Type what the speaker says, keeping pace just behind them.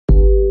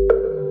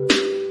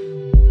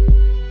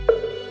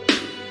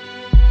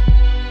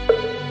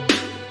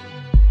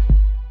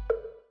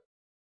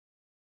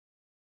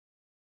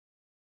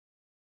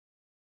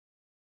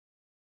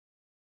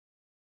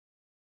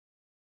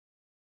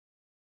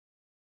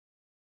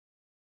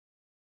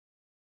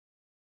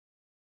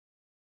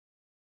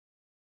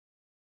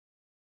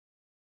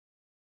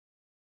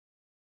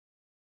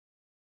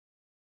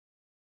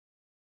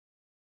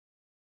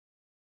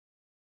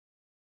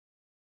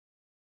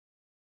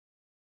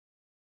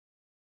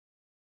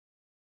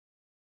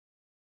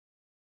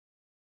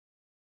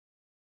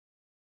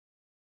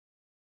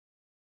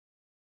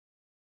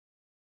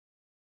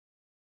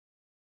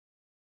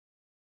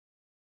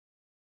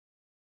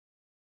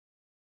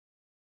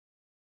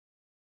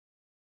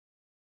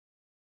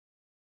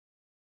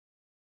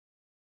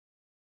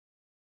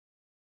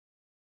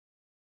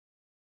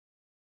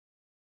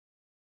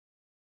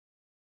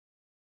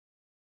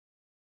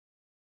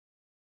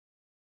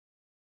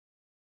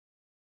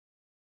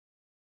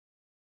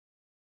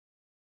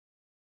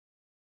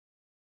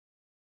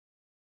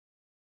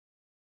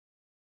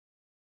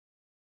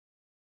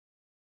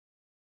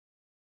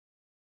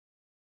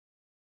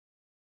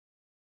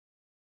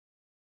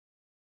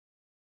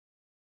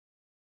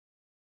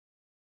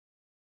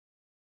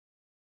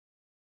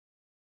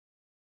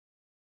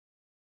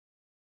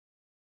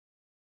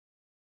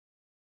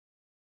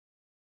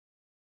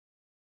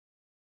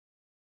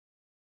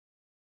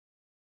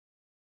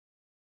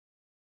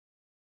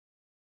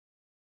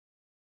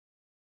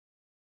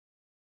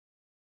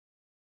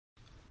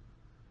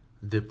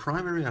The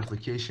primary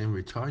application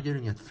we're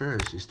targeting at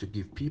first is to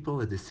give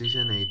people a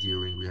decision aid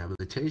during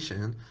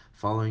rehabilitation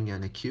following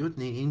an acute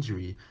knee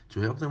injury to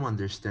help them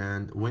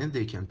understand when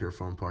they can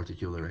perform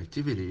particular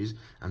activities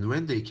and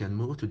when they can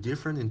move to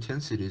different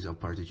intensities of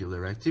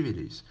particular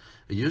activities.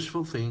 A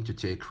useful thing to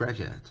take crack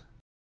at.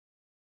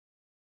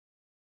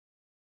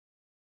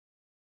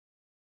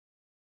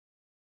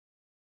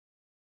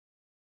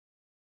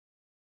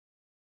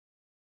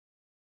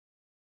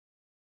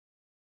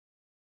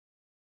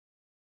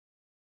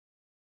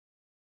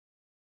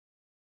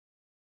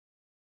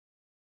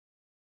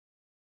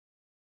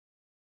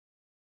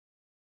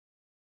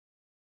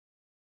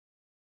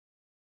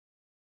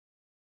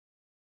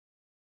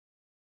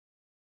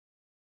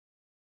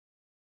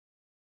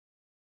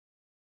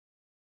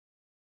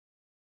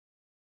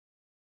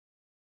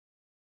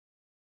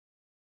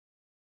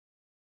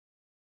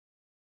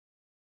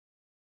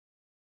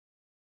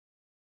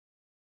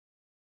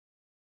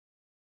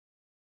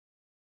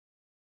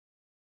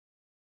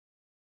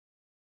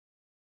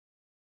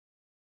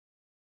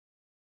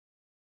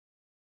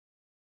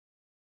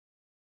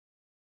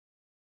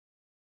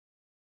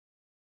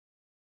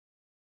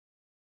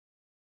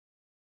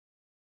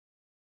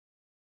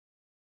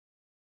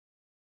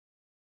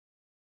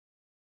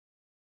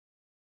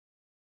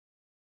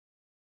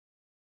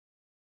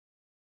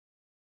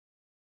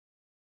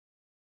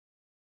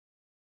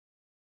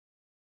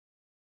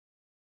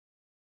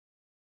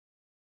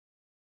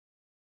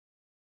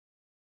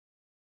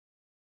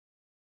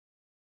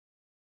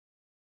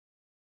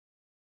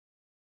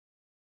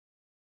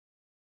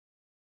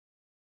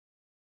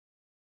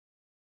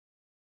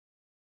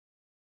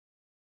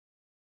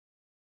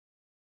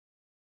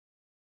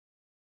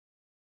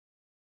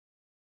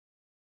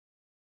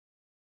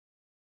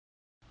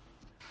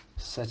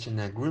 Such an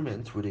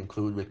agreement would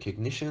include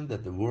recognition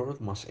that the world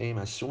must aim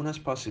as soon as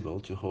possible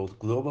to hold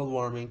global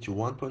warming to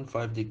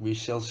 1.5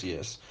 degrees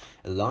Celsius,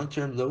 a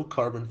long-term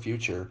low-carbon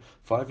future,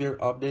 5-year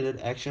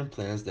updated action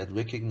plans that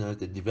recognize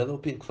the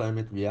developing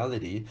climate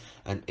reality,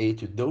 and aid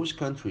to those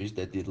countries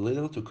that did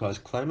little to cause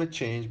climate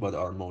change but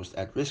are most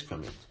at risk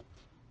from it.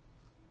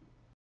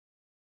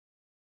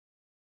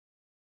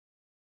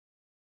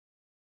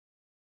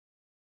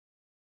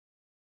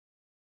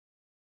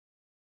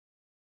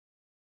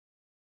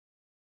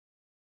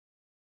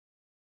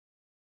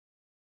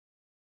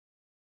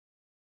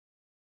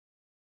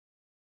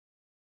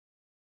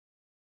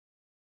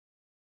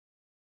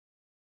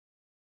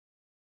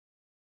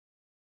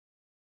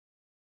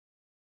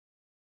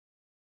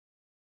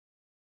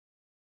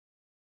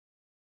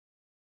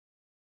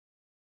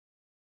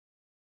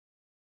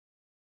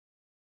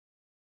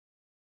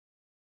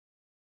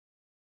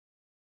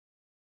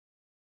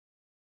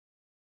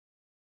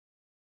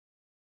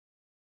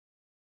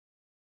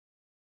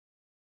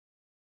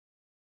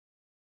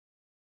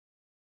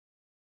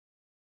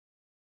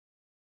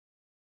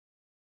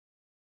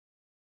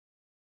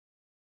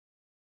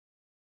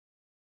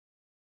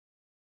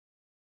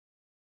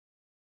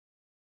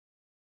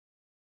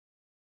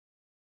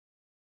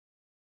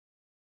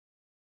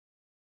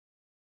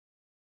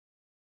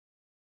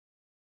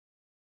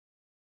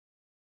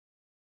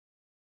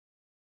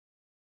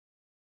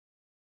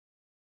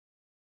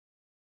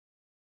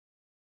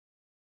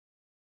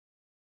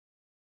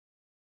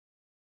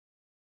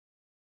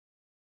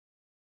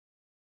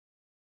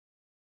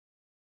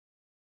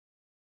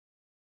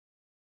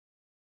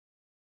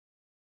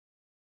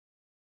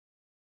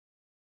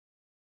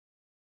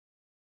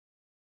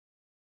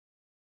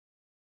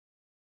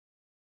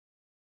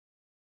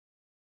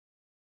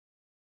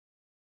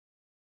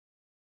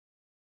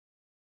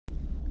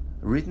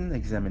 Written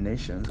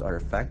examinations are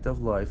a fact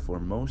of life for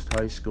most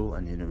high school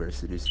and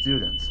university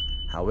students.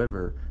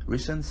 However,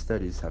 recent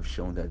studies have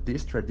shown that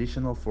this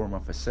traditional form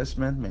of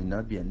assessment may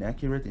not be an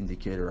accurate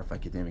indicator of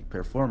academic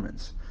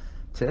performance.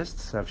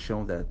 Tests have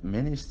shown that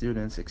many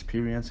students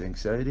experience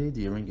anxiety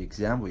during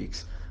exam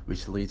weeks,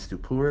 which leads to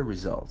poorer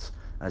results.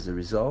 As a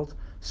result,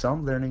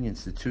 some learning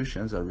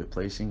institutions are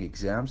replacing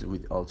exams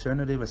with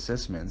alternative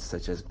assessments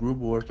such as group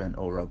work and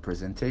oral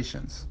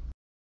presentations.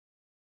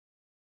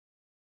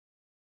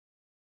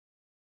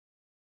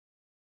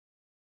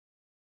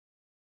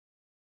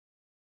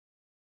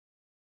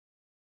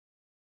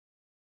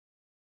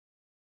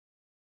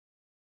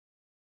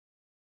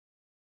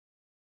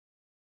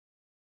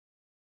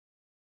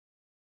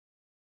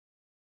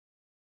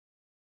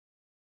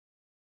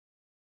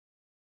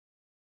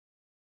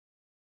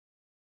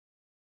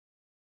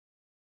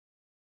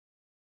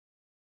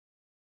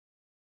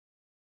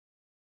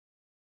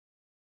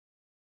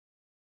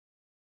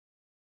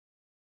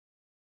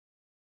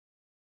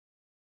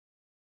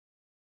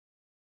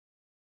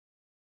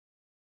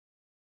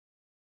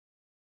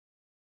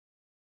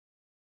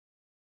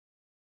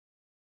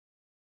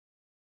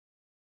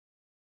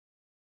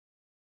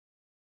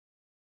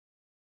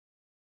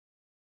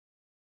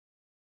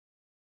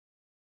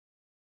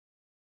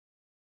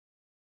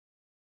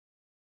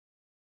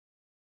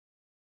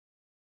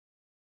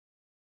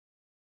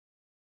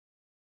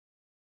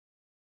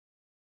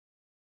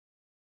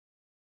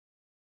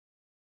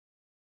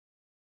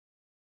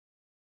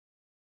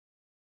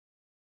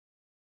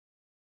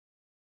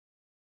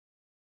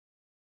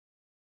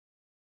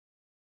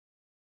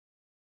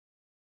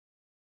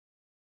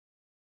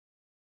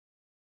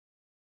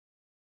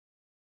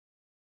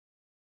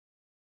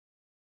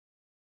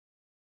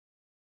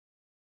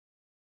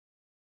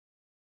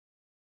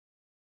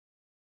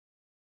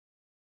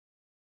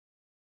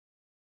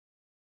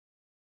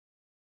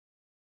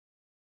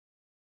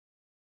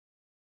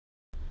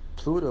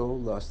 Pluto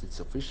lost its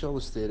official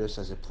status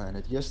as a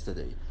planet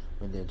yesterday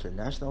when the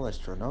International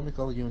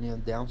Astronomical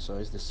Union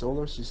downsized the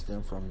solar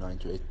system from 9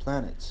 to 8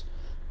 planets.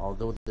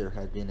 Although there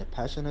had been a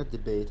passionate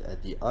debate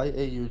at the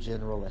IAU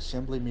General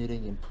Assembly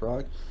meeting in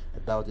Prague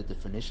about the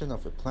definition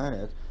of a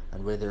planet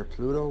and whether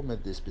Pluto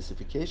met the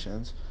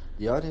specifications,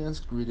 the audience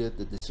greeted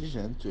the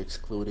decision to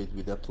exclude it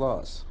with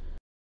applause.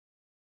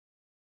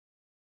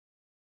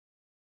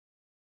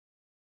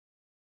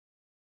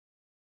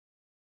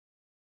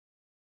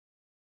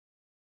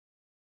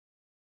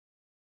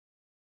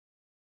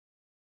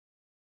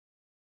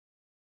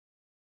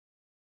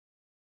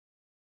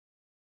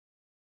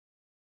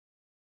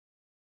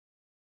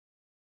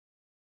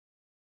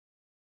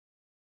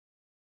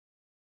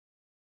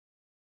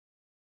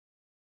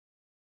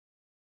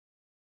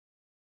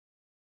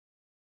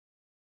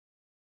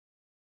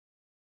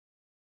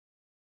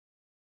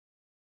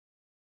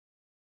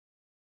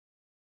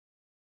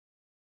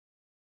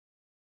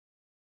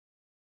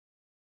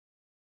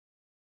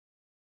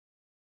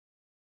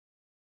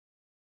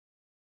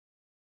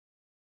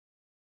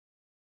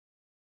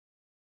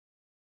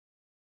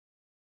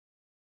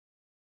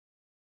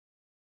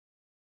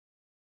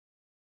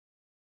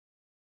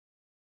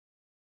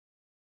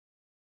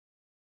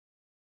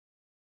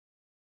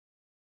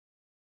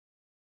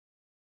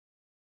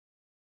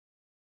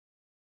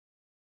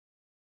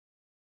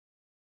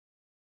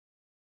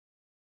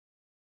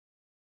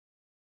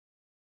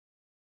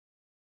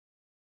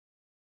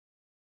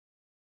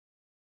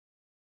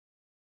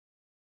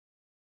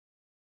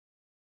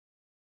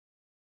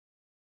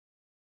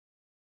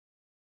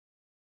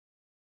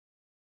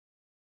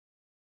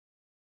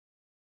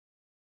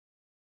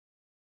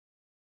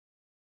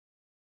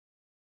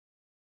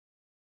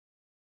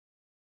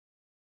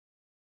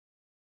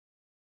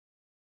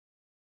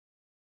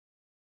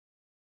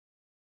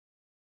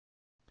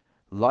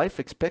 Life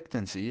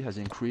expectancy has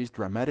increased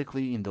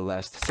dramatically in the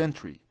last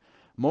century.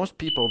 Most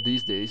people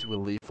these days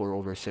will live for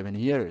over 70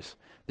 years.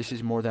 This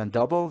is more than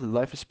double the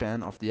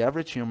lifespan of the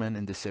average human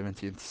in the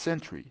 17th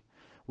century.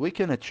 We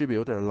can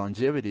attribute our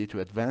longevity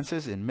to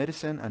advances in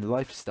medicine and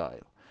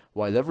lifestyle.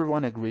 While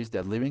everyone agrees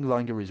that living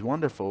longer is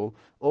wonderful,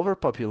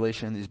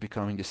 overpopulation is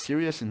becoming a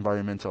serious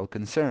environmental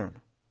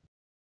concern.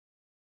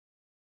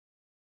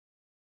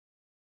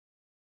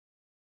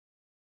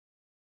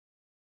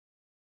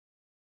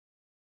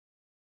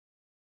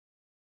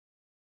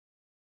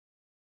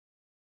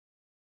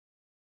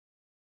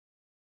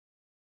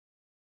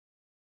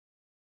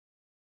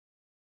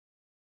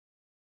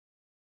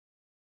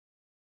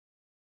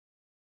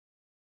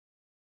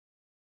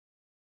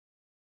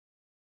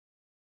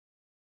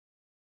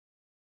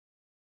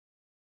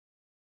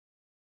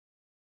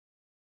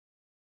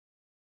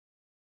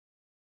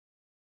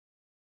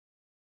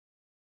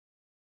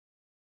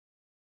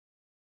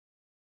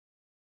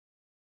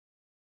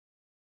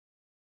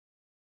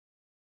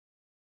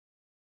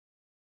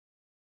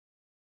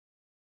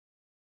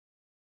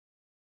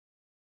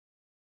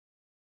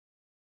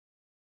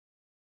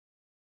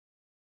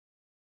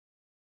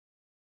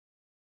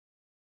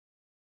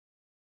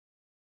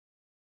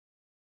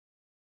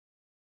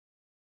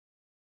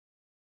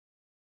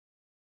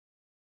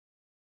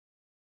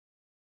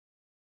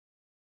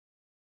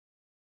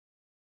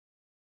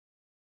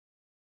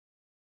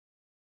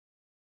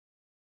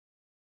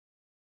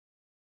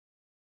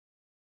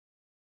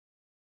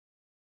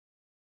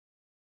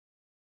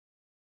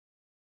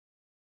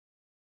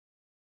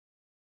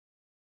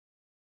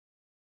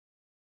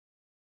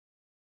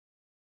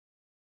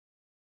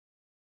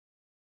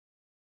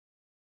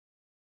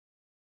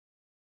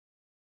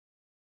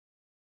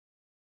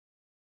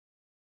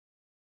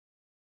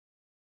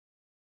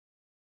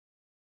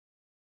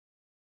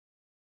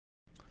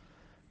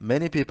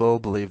 Many people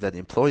believe that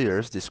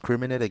employers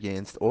discriminate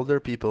against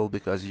older people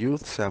because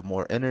youths have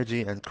more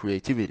energy and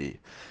creativity.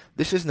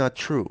 This is not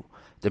true.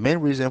 The main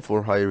reason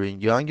for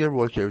hiring younger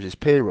workers is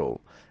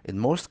payroll. In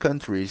most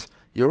countries,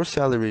 your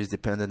salary is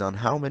dependent on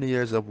how many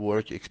years of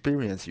work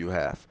experience you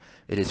have.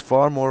 It is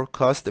far more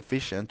cost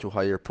efficient to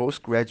hire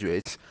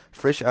postgraduates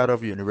fresh out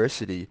of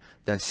university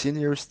than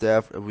senior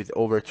staff with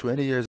over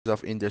 20 years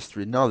of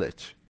industry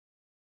knowledge.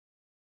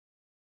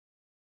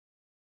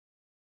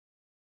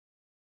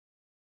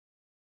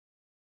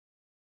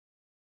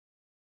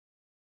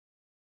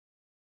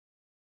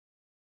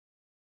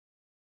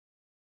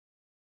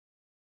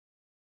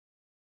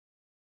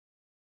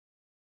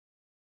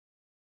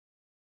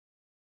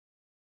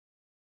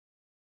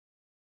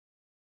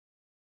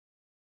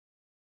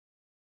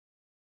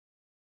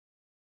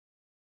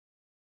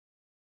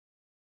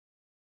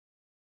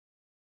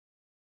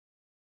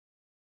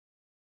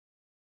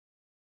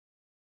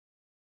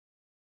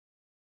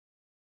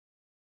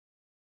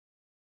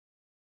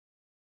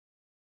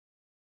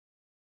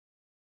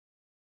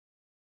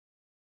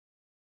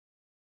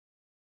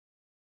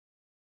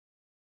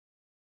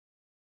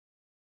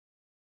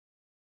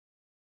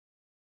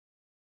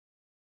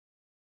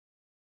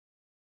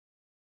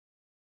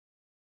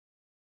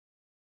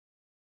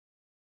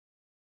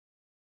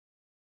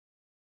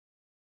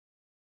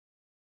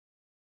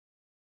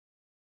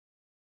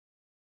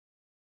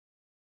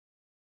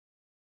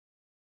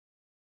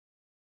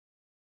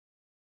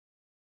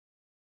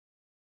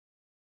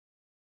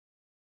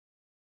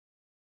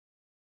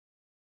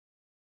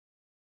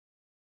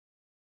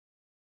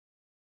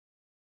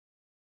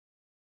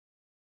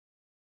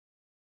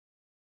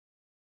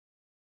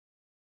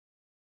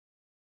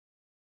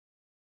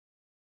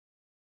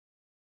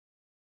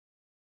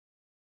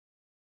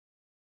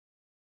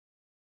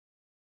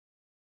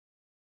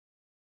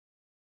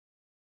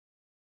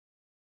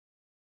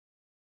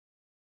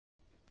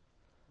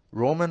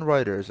 Roman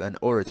writers and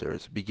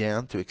orators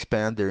began to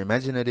expand their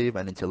imaginative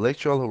and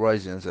intellectual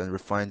horizons and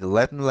refine the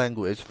Latin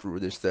language through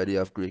the study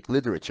of Greek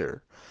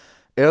literature.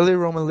 Early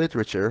Roman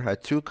literature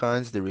had two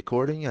kinds: the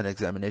recording and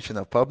examination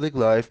of public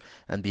life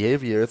and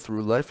behavior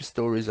through life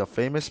stories of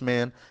famous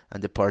men,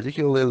 and the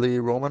particularly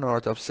Roman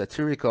art of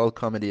satirical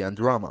comedy and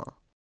drama.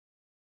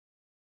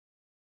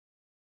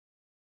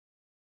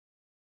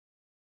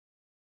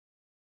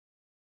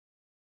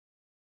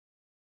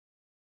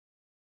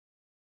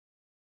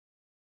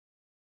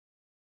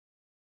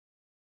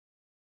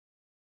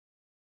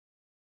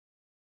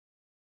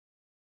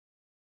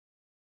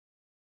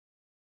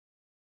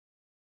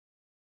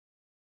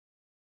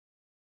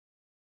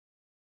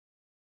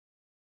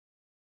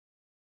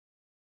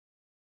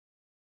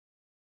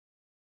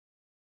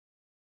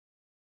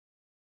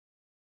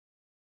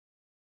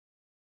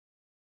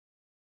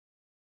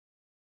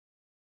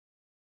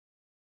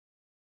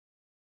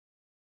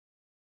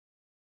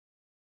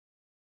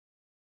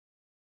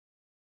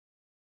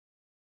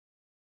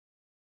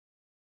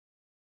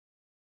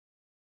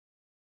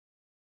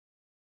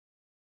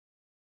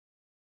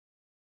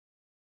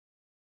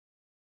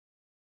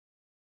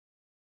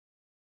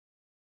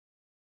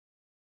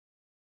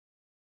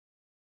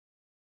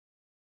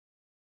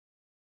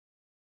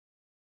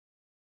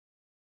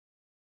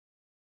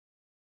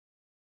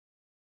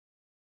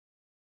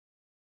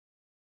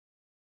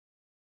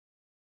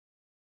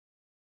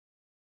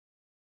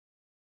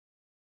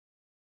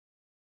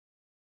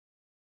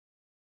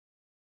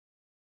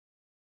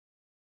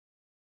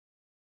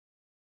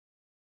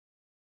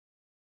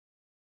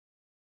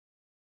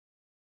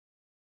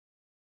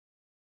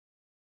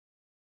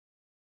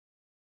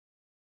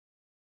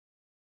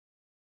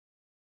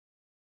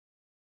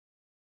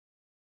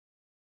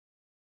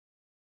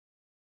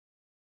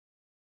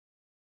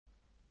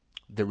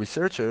 The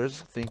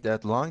researchers think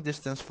that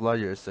long-distance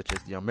flyers such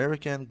as the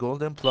American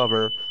golden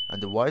plover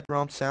and the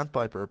white-rumped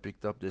sandpiper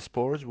picked up the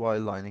spores while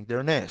lining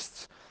their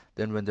nests.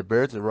 Then when the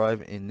birds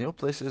arrive in new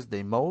places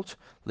they molt,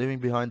 leaving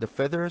behind the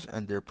feathers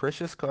and their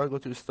precious cargo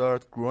to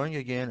start growing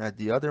again at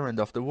the other end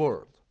of the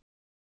world.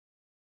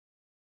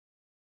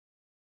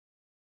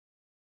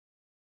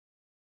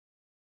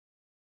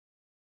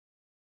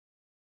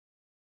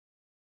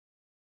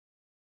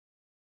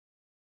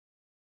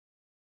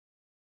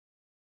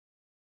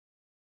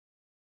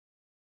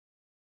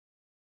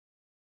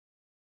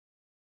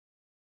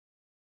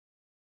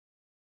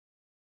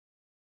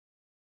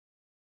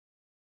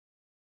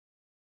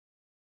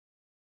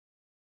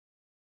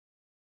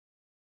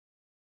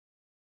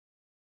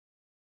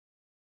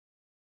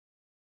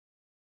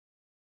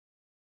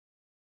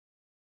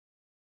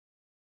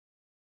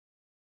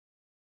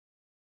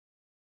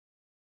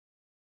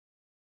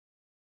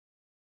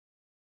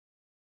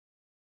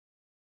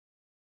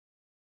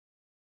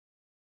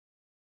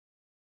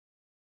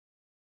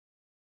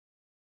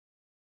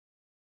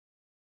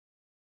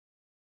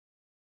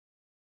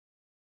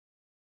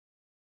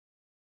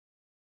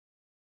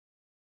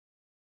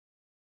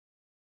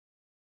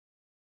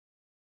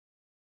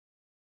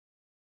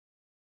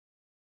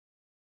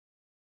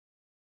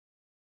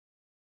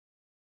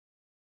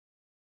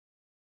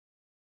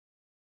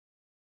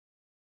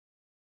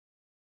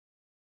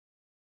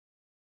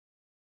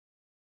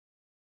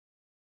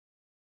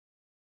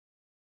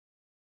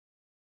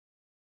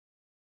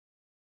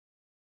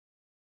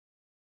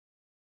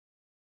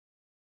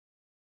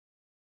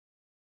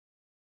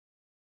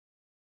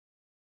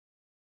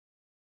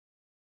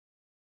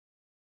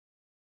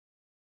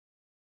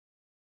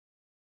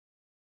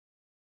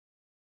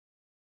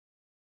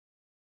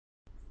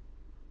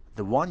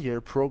 The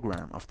one-year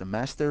program of the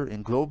Master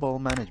in Global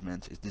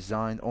Management is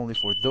designed only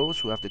for those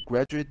who have the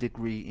graduate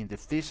degree in the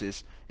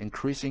thesis,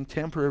 increasing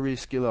temporary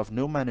skill of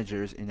new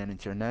managers in an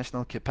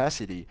international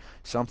capacity,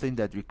 something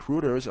that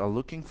recruiters are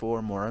looking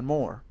for more and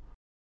more.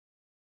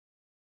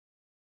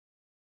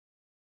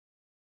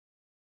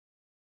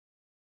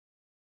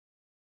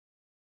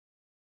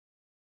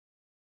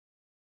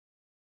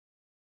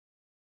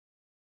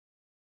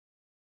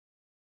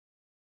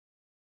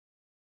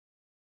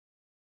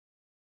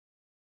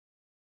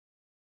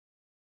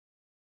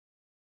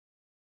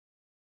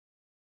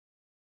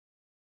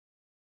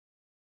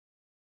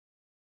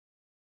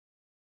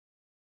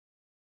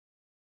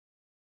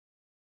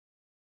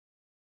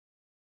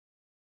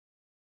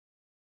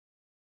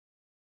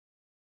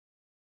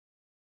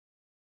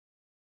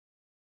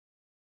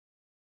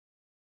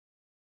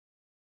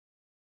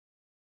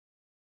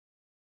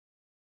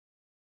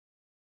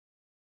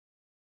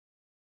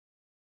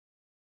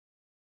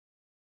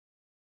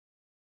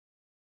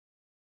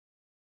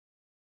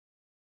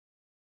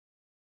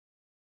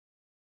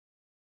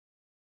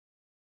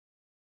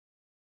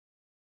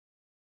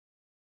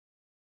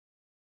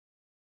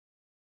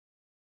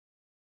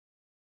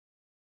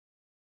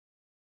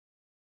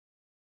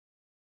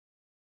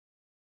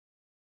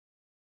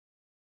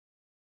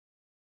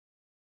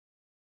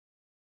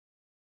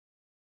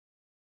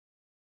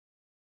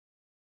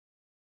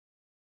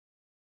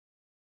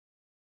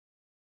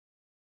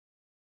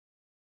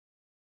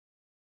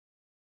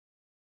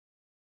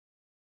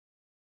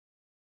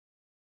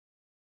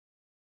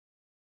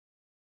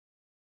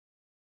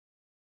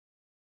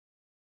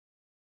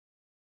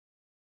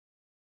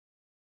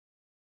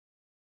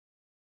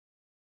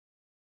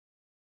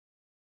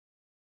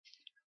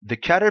 The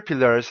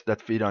caterpillars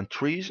that feed on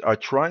trees are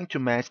trying to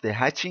match the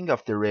hatching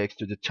of their eggs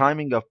to the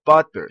timing of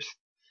bud burst.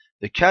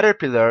 The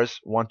caterpillars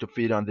want to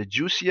feed on the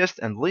juiciest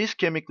and least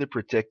chemically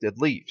protected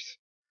leaves.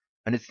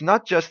 And it's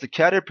not just the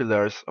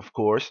caterpillars, of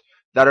course,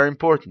 that are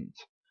important.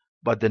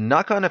 But the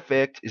knock-on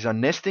effect is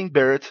on nesting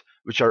birds,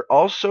 which are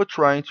also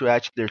trying to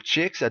hatch their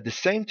chicks at the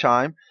same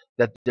time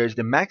that there's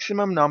the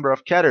maximum number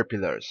of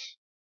caterpillars.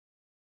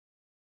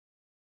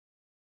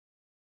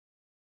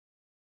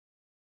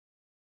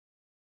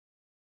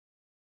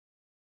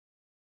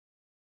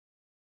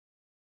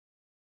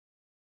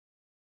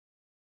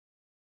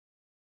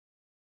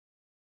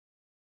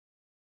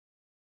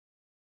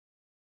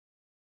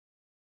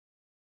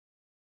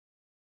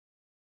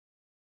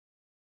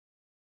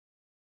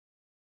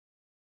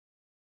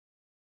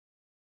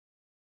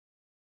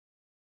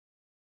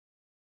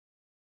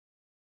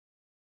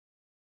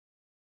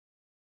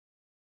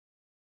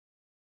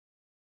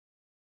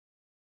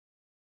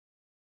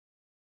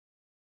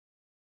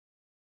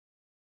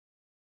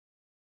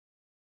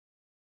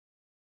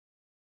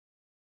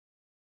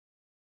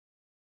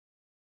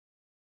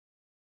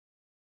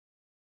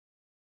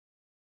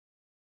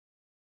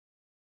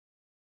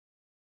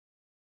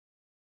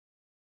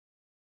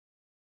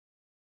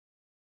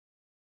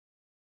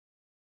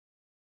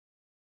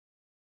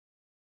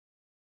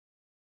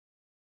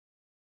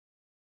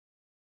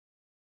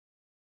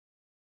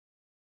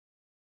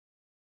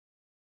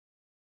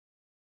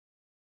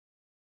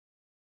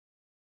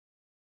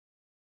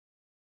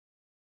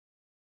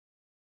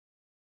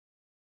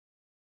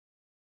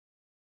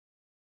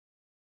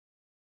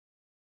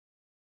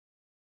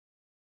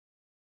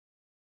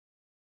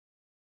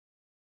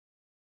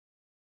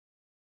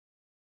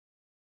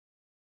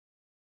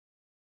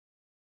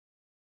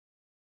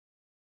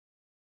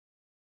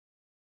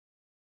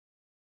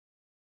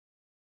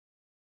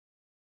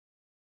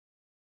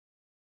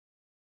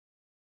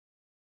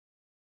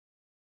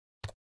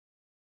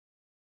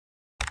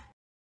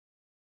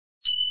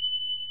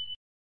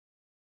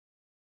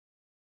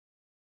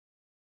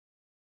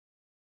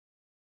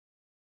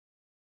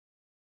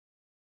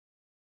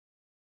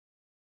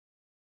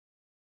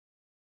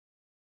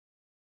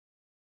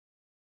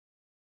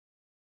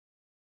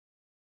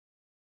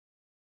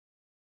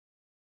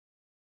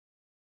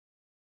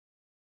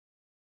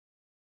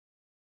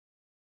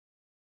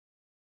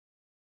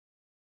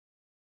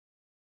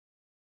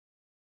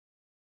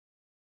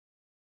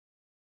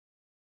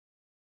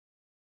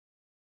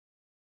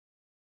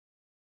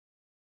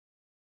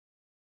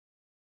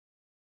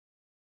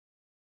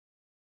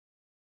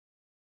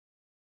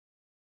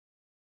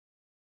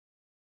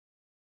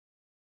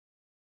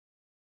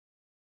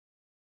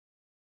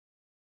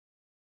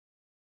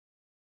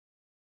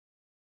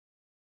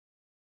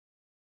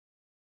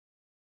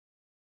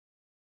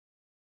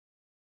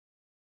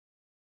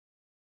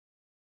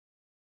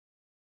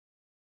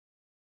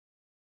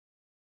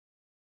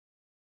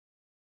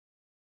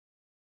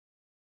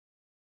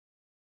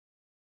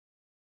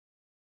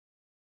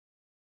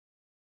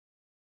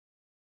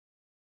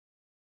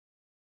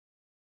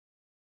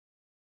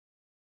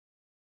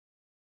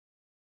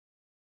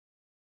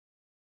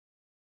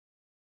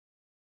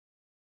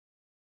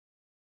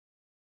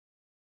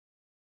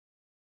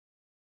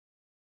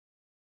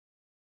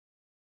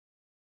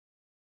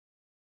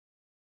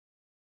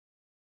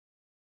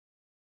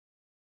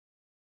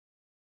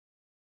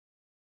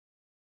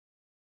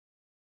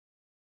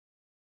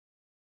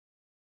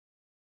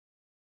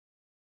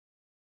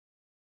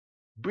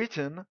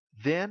 Britain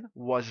then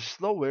was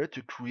slower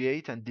to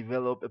create and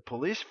develop a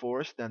police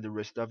force than the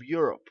rest of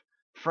Europe.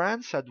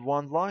 France had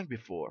one long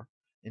before.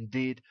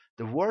 Indeed,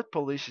 the word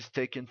police is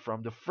taken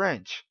from the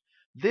French.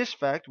 This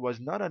fact was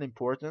not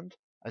unimportant,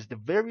 as the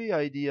very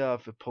idea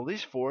of a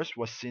police force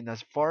was seen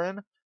as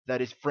foreign,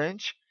 that is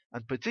French,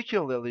 and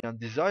particularly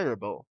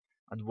undesirable,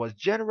 and was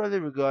generally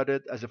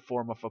regarded as a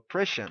form of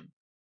oppression.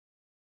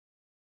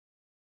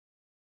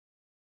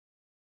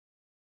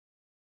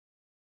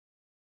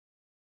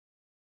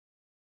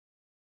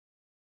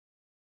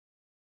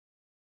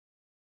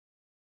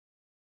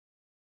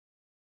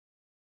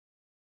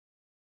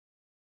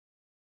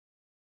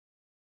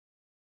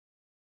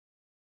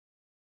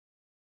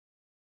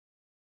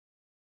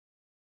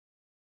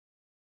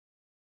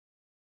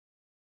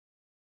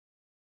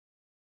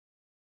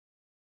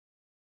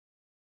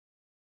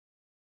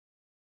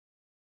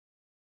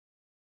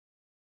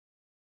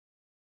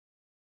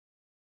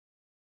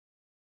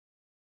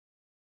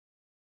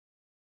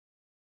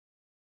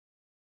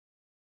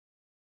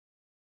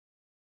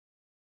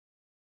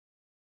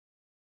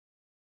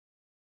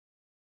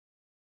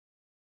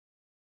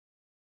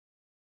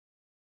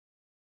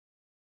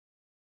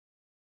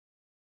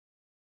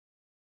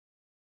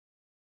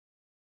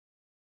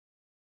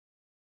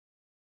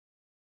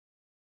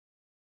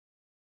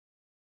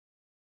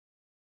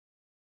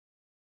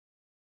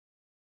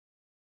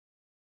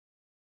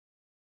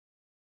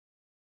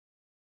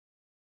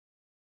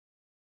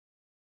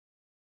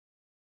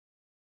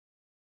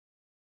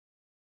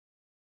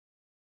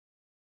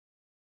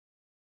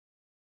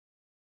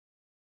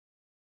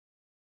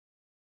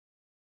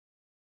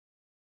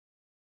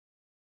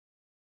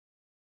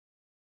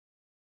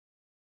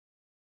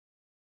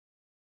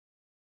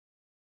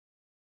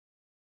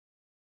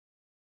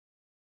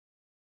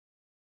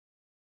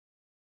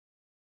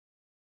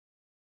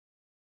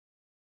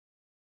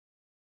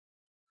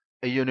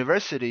 A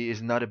university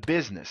is not a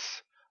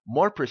business.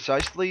 More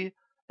precisely,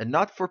 a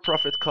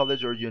not-for-profit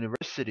college or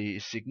university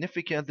is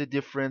significantly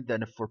different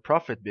than a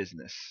for-profit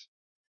business.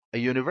 A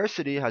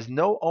university has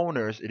no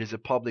owners, it is a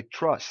public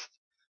trust.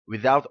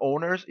 Without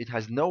owners, it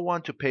has no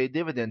one to pay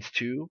dividends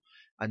to,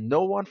 and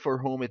no one for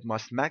whom it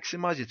must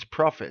maximize its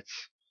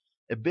profits.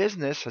 A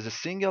business has a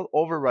single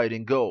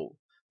overriding goal,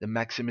 the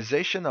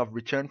maximization of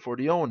return for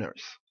the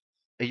owners.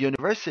 A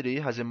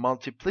university has a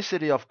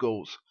multiplicity of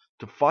goals,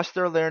 to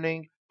foster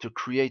learning, to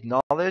create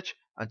knowledge,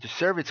 and to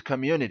serve its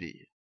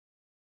community.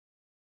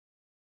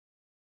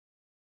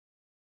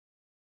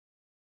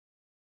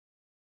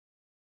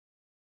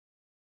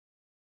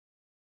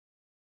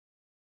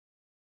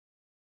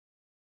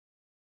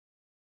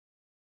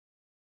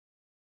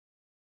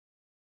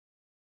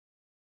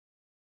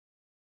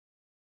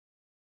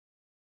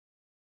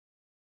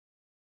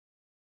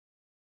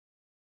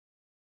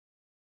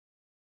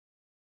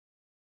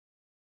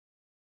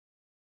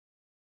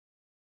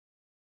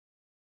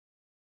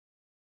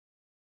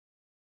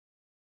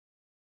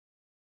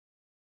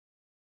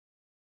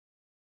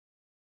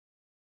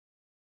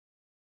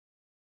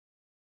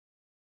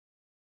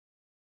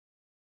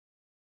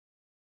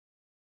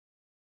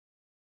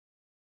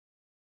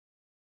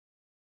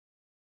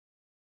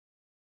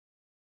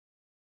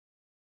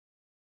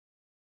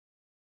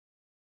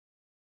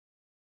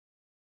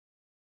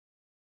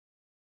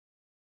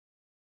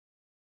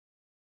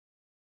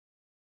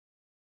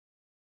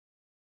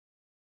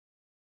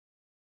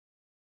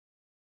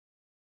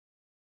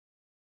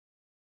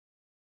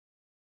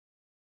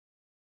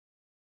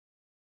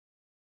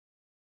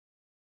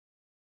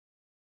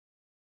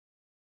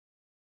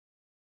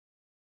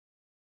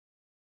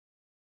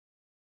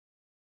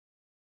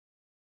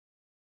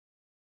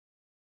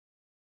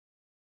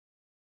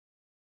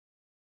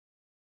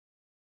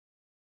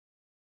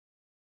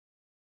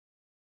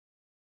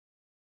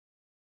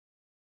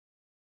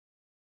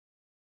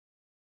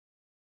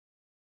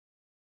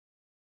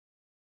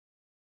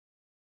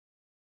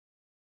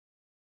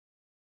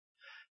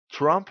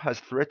 Trump has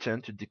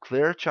threatened to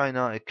declare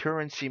China a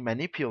currency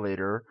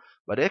manipulator,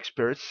 but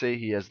experts say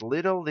he has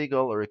little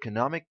legal or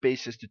economic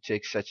basis to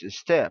take such a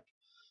step.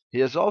 He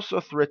has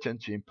also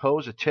threatened to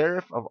impose a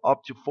tariff of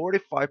up to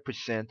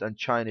 45% on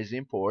Chinese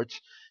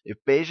imports if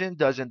Beijing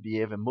doesn't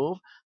behave a move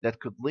that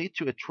could lead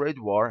to a trade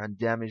war and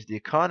damage the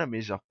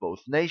economies of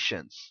both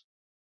nations.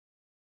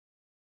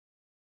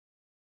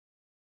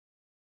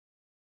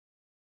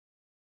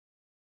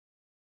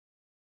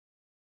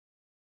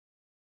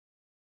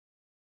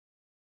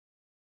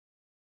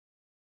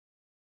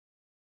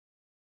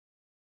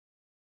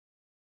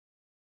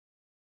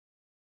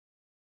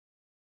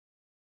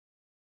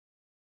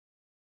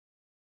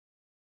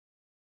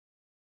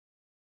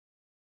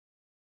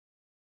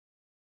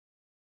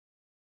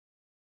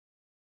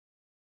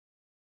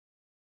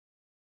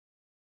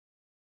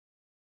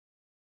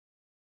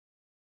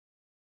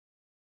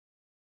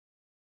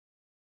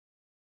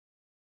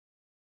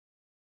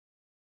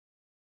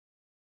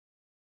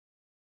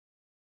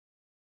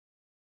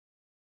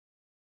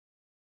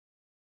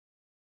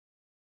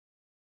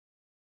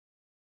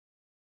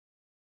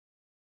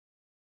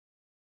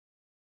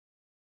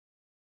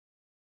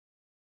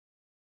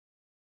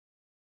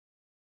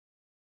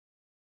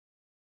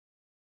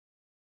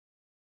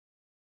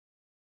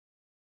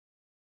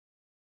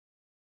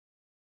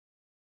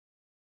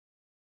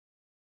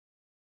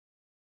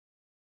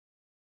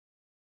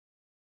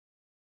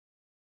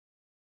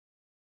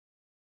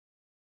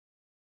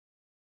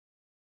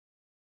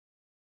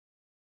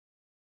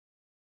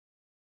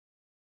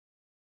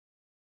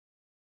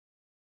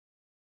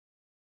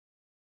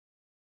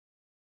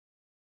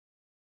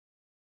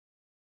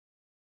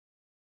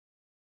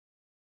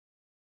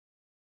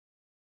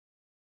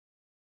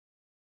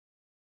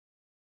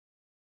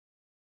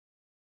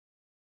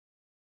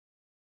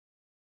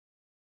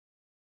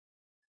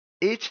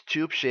 Each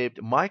tube-shaped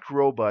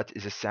microbot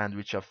is a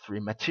sandwich of three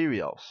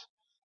materials: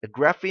 a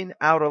graphene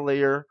outer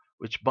layer,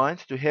 which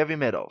binds to heavy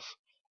metals;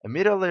 a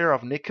middle layer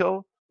of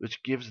nickel,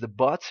 which gives the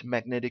bots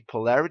magnetic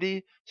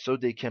polarity so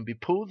they can be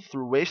pulled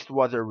through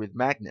wastewater with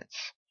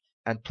magnets;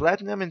 and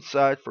platinum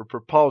inside for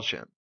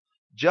propulsion.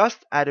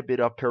 Just add a bit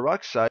of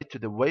peroxide to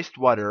the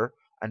wastewater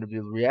and it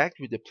will react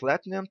with the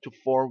platinum to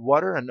form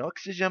water and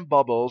oxygen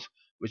bubbles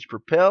which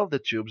propel the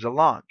tubes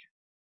along.